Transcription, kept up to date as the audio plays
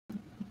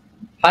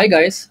Hi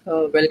guys,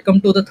 welcome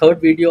to the third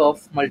video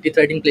of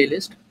multi-threading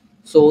playlist.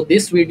 So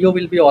this video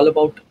will be all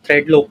about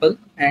ThreadLocal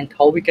and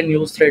how we can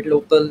use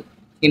ThreadLocal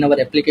in our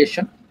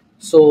application.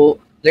 So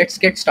let's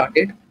get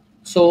started.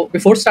 So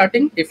before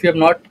starting, if you have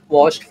not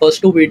watched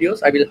first two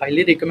videos, I will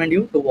highly recommend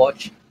you to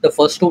watch the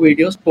first two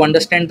videos to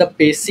understand the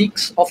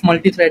basics of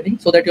multi-threading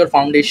so that your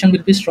foundation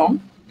will be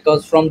strong.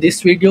 Because from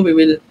this video we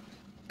will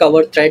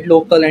cover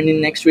ThreadLocal, and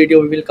in next video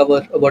we will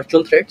cover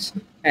virtual threads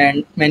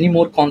and many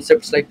more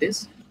concepts like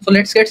this. So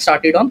let's get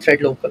started on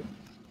ThreadLocal.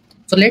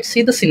 So let's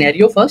see the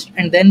scenario first,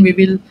 and then we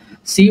will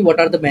see what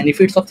are the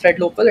benefits of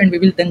ThreadLocal, and we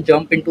will then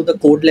jump into the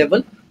code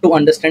level to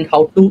understand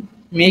how to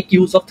make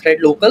use of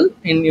ThreadLocal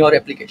in your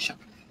application.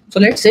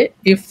 So let's say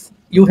if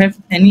you have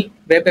any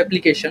web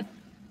application,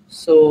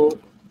 so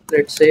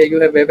let's say you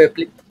have web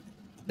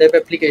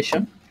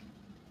application,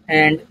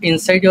 and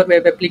inside your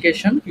web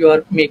application you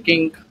are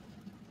making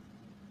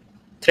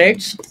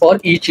threads for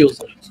each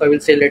user. So I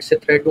will say, let's say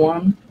thread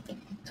 1,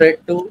 thread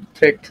 2,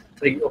 thread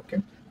 3.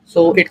 Okay,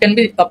 so it can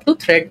be up to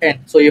thread n.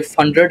 So if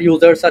 100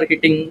 users are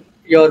hitting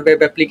your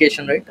web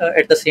application, right,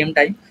 at the same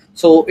time,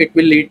 so it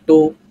will lead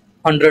to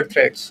 100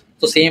 threads.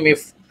 So same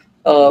if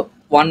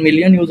 1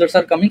 million users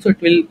are coming, so it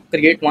will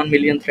create 1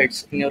 million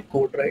threads in your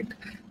code, right?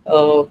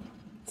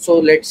 So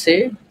let's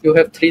say you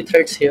have 3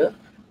 threads here,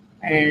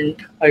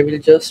 and I will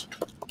just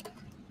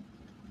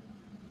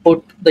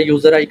put the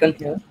user icon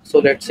here. So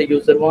let's say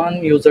user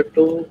 1, user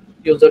 2,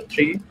 user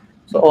 3.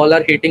 So all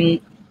are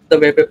hitting the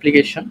web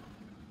application,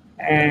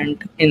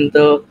 and in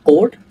the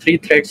code 3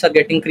 threads are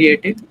getting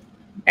created,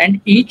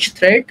 and each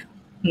thread,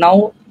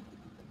 now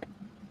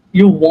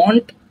you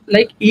want,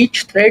 like,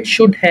 each thread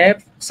should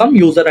have some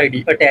user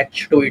ID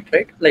attached to it,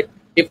 right? Like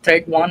if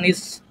thread 1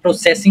 is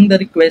processing the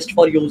request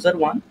for user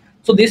 1,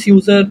 so this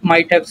user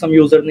might have some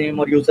username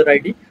or user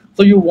ID,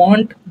 so you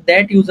want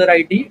that user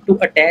ID to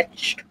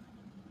attach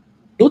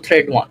to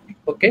thread 1.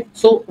 Okay,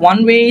 so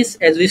one way is,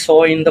 as we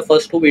saw in the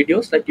first two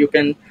videos, like you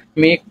can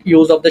make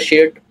use of the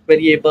shared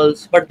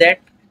variables,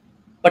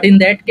 but in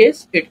that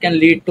case it can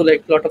lead to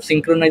like a lot of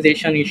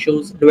synchronization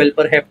issues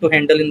developer have to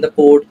handle in the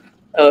code,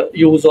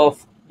 use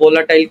of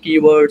volatile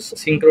keywords,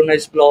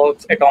 synchronized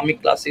blocks,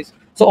 atomic classes.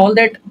 So all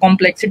that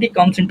complexity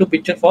comes into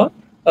picture for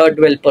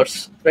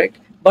developers, right?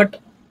 But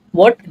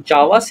what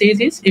Java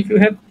says is, if you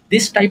have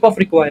this type of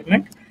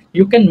requirement,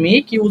 you can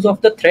make use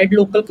of the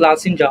ThreadLocal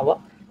class in Java.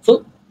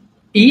 So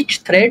each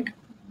thread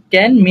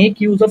can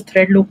make use of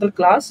ThreadLocal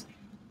class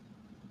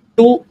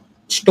to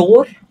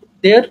store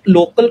their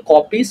local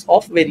copies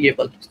of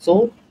variable.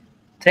 So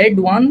thread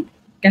 1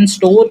 can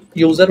store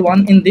user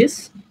 1 in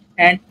this,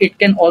 and it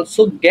can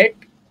also get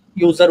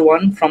user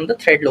 1 from the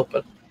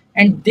ThreadLocal,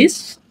 and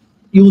this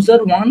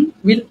user 1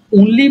 will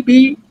only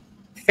be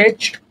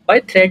fetched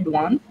by thread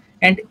 1,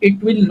 and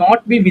it will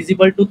not be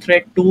visible to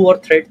thread 2 or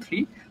thread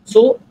 3.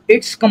 So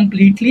it's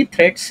completely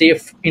thread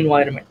safe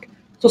environment.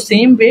 So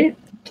same way,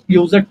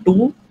 user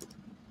 2,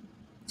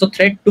 so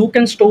thread 2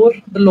 can store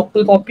the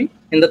local copy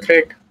in the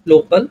thread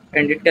local,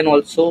 and it can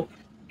also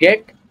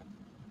get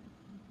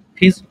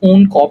his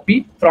own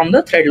copy from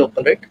the thread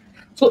local, right?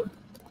 So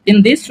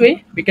in this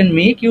way we can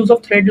make use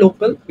of thread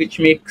local, which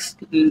makes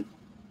the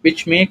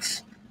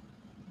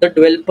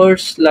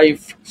developers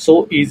life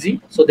so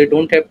easy, so they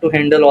don't have to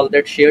handle all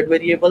that shared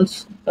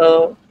variables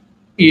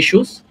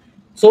issues.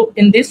 So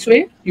in this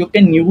way you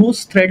can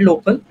use thread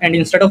local, and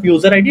instead of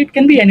user ID, it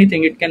can be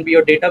anything. It can be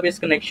your database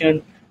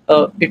connection,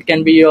 it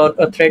can be your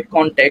thread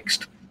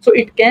context. So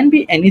it can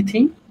be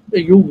anything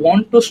you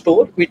want to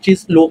store which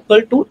is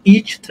local to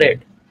each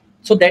thread.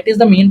 So that is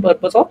the main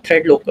purpose of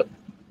thread local.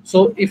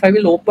 So if I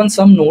will open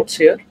some notes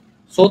here,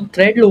 so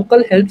thread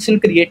local helps in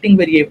creating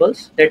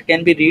variables that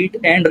can be read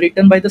and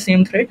written by the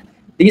same thread.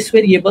 These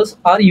variables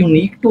are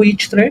unique to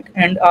each thread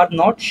and are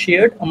not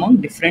shared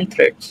among different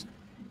threads.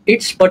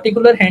 It's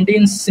particularly handy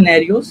in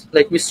scenarios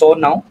like we saw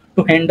now,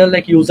 to handle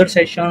like user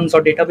sessions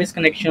or database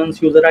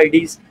connections, user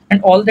IDs,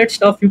 and all that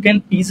stuff you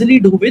can easily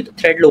do with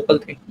thread local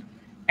thing.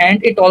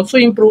 And it also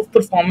improves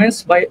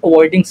performance by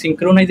avoiding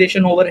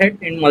synchronization overhead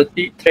in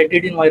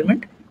multi-threaded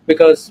environment,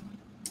 because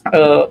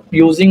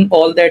using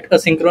all that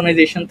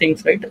synchronization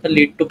things, right,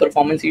 lead to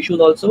performance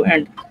issues also,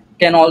 and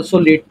can also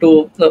lead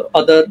to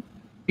other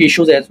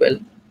issues as well.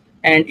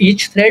 And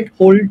each thread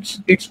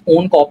holds its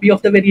own copy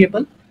of the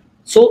variable,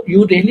 so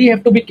you really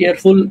have to be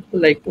careful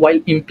like while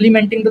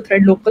implementing the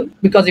thread local,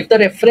 because if the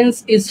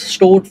reference is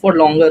stored for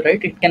longer,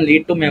 right, it can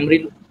lead to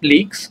memory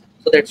leaks.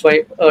 So that's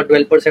why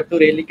developers have to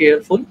really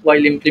careful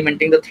while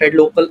implementing the thread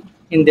local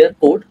in their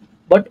code.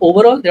 But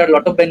overall there are a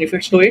lot of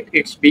benefits to it.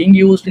 It's being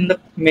used in the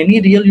many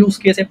real use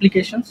case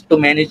applications to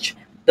manage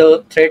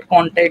the thread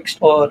context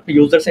or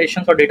user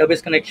sessions or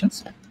database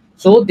connections.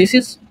 So this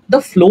is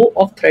the flow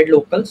of thread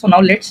local. So now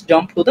let's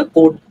jump to the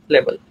code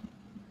level.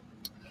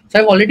 So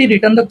I've already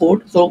written the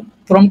code. So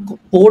from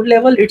code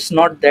level, it's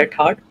not that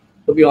hard,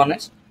 to be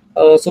honest.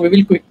 So we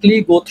will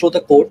quickly go through the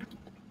code.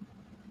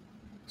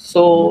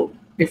 So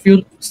if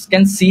you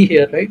can see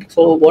here, right?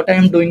 So what I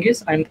am doing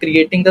is I'm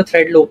creating the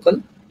thread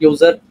local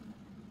user.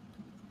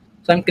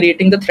 So I'm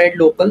creating the thread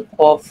local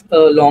of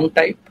long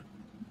type,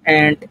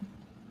 And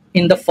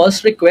in the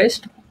first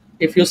request,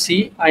 if you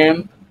see, I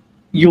am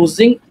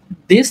using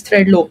this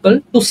thread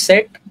local to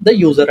set the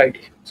user ID.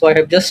 So I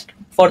have just,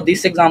 for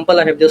this example,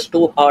 I have just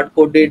two hard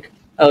coded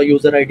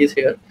user IDs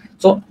here.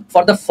 So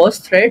for the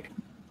first thread,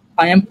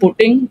 I am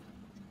putting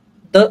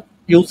the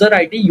user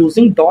ID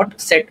using dot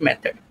set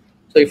method.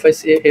 So if I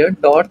say here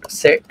dot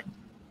set,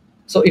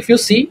 so if you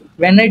see,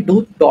 when I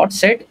do dot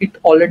set, it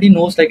already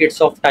knows like it's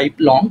of type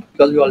long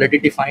because we already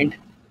defined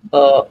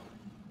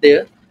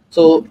there.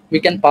 So we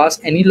can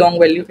pass any long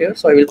value here.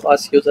 So I will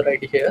pass user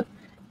ID here.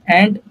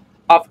 And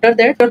after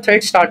that, your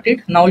thread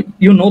started. Now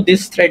you know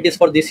this thread is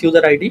for this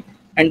user ID.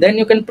 And then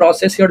you can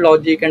process your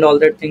logic and all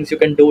that things you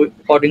can do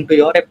according to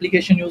your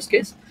application use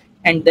case.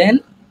 And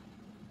then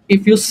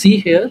if you see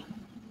here,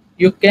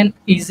 you can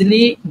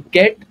easily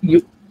get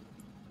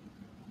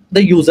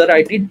the user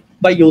ID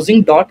by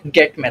using dot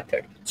get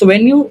method. So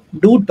when you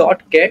do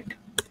dot get,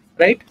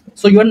 right,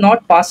 so you are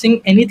not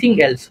passing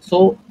anything else.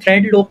 So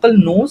thread local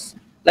knows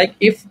like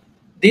if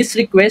this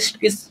request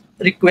is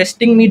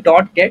requesting me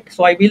dot get,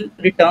 so I will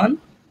return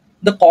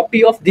the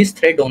copy of this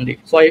thread only.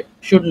 So I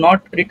should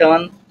not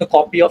return the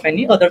copy of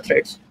any other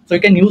threads. So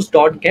you can use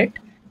dot get,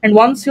 and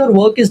once your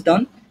work is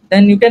done,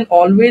 then you can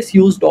always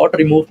use dot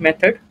remove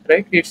method,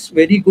 right? It's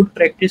very good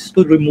practice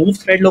to remove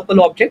thread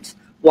local objects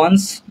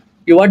once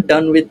you are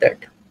done with that.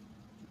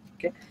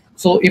 Okay,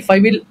 so if I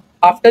will,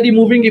 after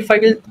removing, if I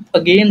will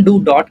again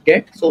do dot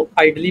get, so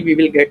ideally we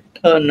will get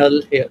a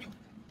null here.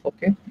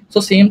 Okay, so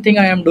same thing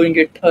I am doing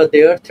it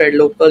there, thread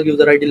local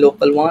user ID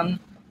local one.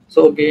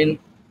 So again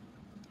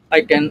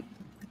I can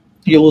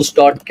use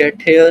dot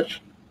get here,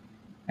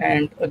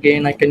 and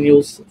again I can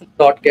use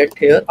dot get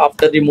here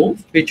after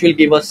remove, which will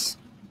give us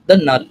the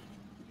null.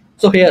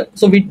 So here,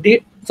 so we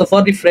did, so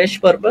for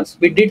refresh purpose,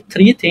 we did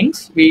three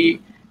things.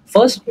 We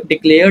first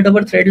declared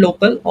our thread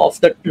local of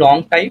the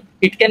long type.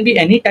 It can be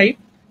any type,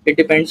 it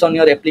depends on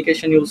your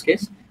application use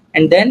case.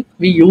 And then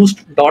we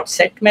used dot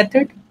set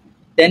method,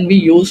 then we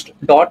used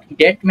dot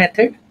get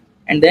method,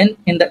 and then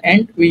in the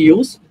end we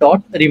use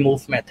dot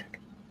remove method.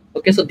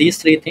 Okay, so these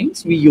three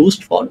things we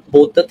used for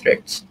both the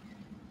threads.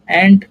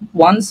 And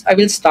once I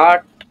will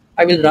start,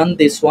 I will run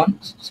this one.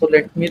 So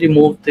let me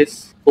remove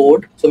this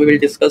code. So we will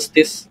discuss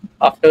this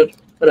after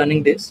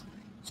running this.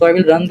 So I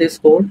will run this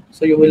code,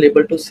 so you will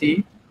able to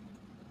see.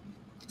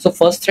 So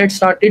first thread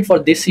started for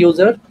this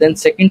user, then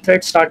second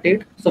thread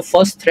started. So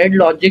first thread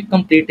logic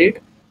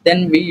completed,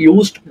 then we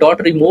used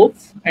dot remove,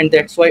 and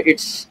that's why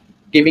it's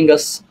giving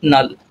us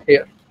null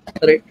here,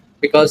 right?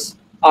 Because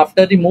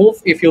after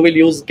remove, if you will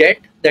use get,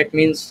 that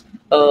means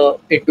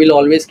it will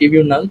always give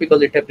you null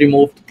because it have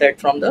removed that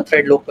from the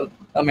thread local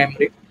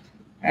memory.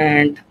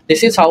 And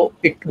this is how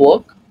it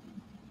works.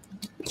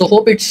 So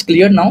hope it's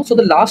clear now. So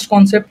the last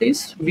concept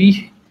is,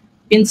 we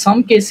in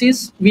some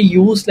cases we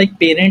use like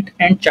parent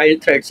and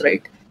child threads,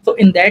 right? So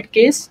in that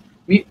case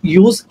we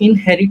use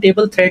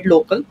inheritable thread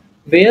local,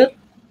 where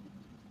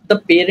the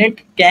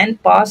parent can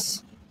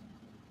pass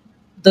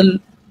the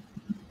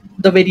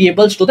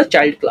variables to the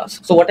child class.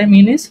 So what I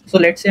mean is, so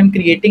let's say I'm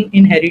creating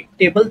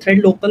inheritable thread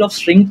local of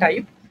string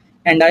type,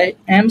 and I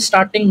am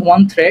starting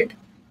one thread,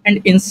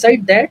 and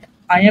inside that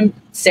I am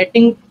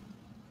setting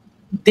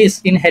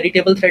this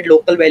inheritable thread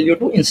local value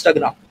to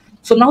Instagram.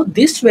 So now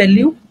this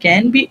value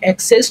can be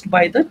accessed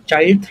by the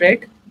child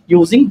thread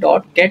using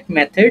dot get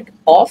method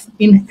of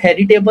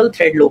inheritable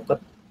thread local.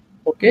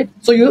 Okay,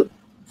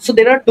 so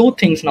there are two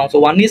things now. So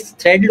one is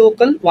thread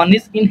local, one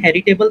is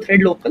inheritable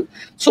thread local.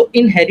 So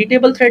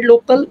inheritable thread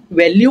local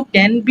value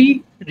can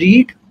be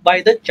read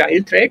by the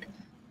child thread,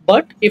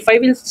 but if I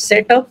will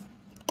set up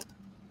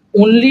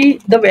only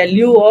the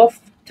value of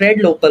thread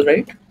local,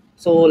 right?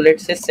 So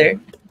let's say set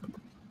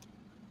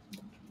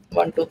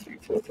 1 2 3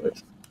 4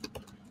 5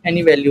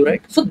 any value,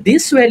 right? So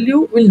this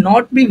value will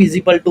not be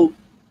visible to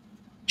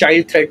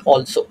child thread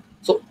also.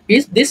 So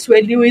this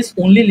value is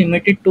only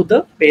limited to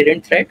the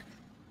parent thread,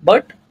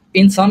 but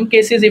in some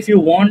cases if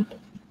you want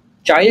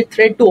child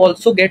thread to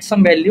also get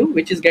some value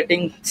which is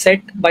getting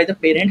set by the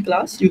parent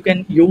class, you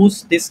can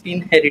use this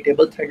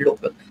inheritable thread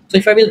local. So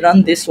if I will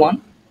run this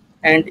one,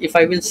 and if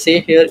I will say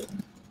here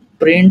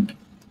print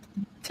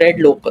thread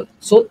local,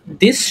 so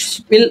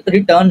this will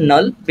return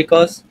null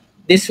because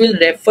this will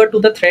refer to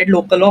the thread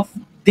local of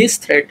this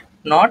thread,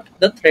 not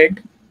the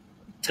thread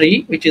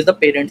 3 which is the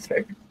parent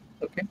thread.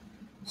 Okay,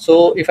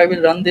 so if I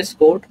will run this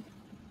code,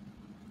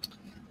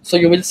 so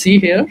you will see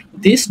here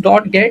this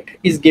dot get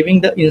is giving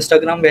the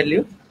Instagram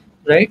value,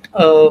 right?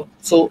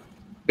 So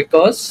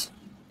because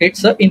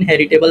it's a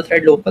inheritable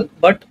thread local,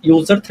 but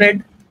user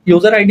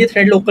ID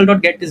thread local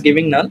dot get is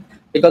giving null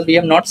because we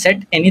have not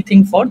set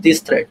anything for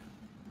this thread.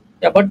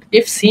 Yeah, but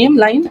if same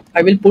line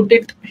I will put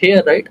it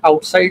here, right,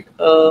 outside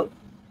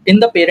in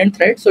the parent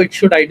thread, so it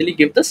should ideally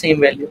give the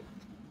same value.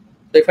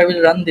 So if I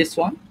will run this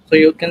one, so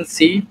you can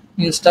see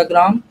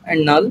Instagram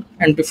and null,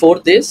 and before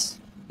this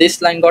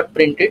line got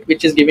printed,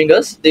 which is giving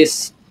us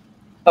this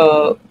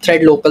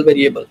thread local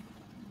variable.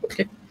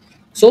 Okay,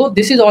 so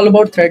this is all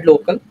about thread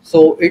local.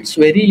 So it's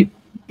very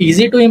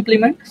easy to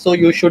implement, so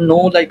you should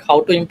know like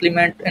how to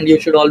implement, and you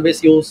should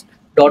always use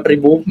dot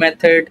remove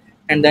method,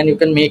 and then you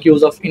can make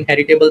use of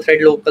inheritable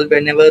thread local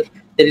whenever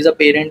there is a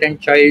parent and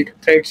child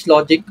threads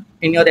logic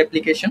in your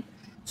application.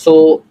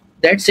 So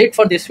that's it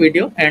for this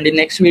video, and in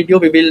next video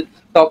we will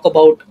talk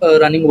about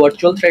running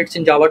virtual threads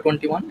in Java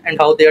 21 and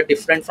how they are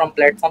different from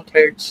platform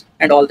threads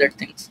and all that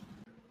things.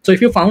 So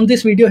if you found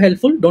this video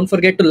helpful, don't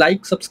forget to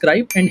like,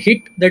 subscribe, and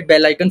hit that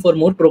bell icon for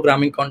more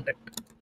programming content.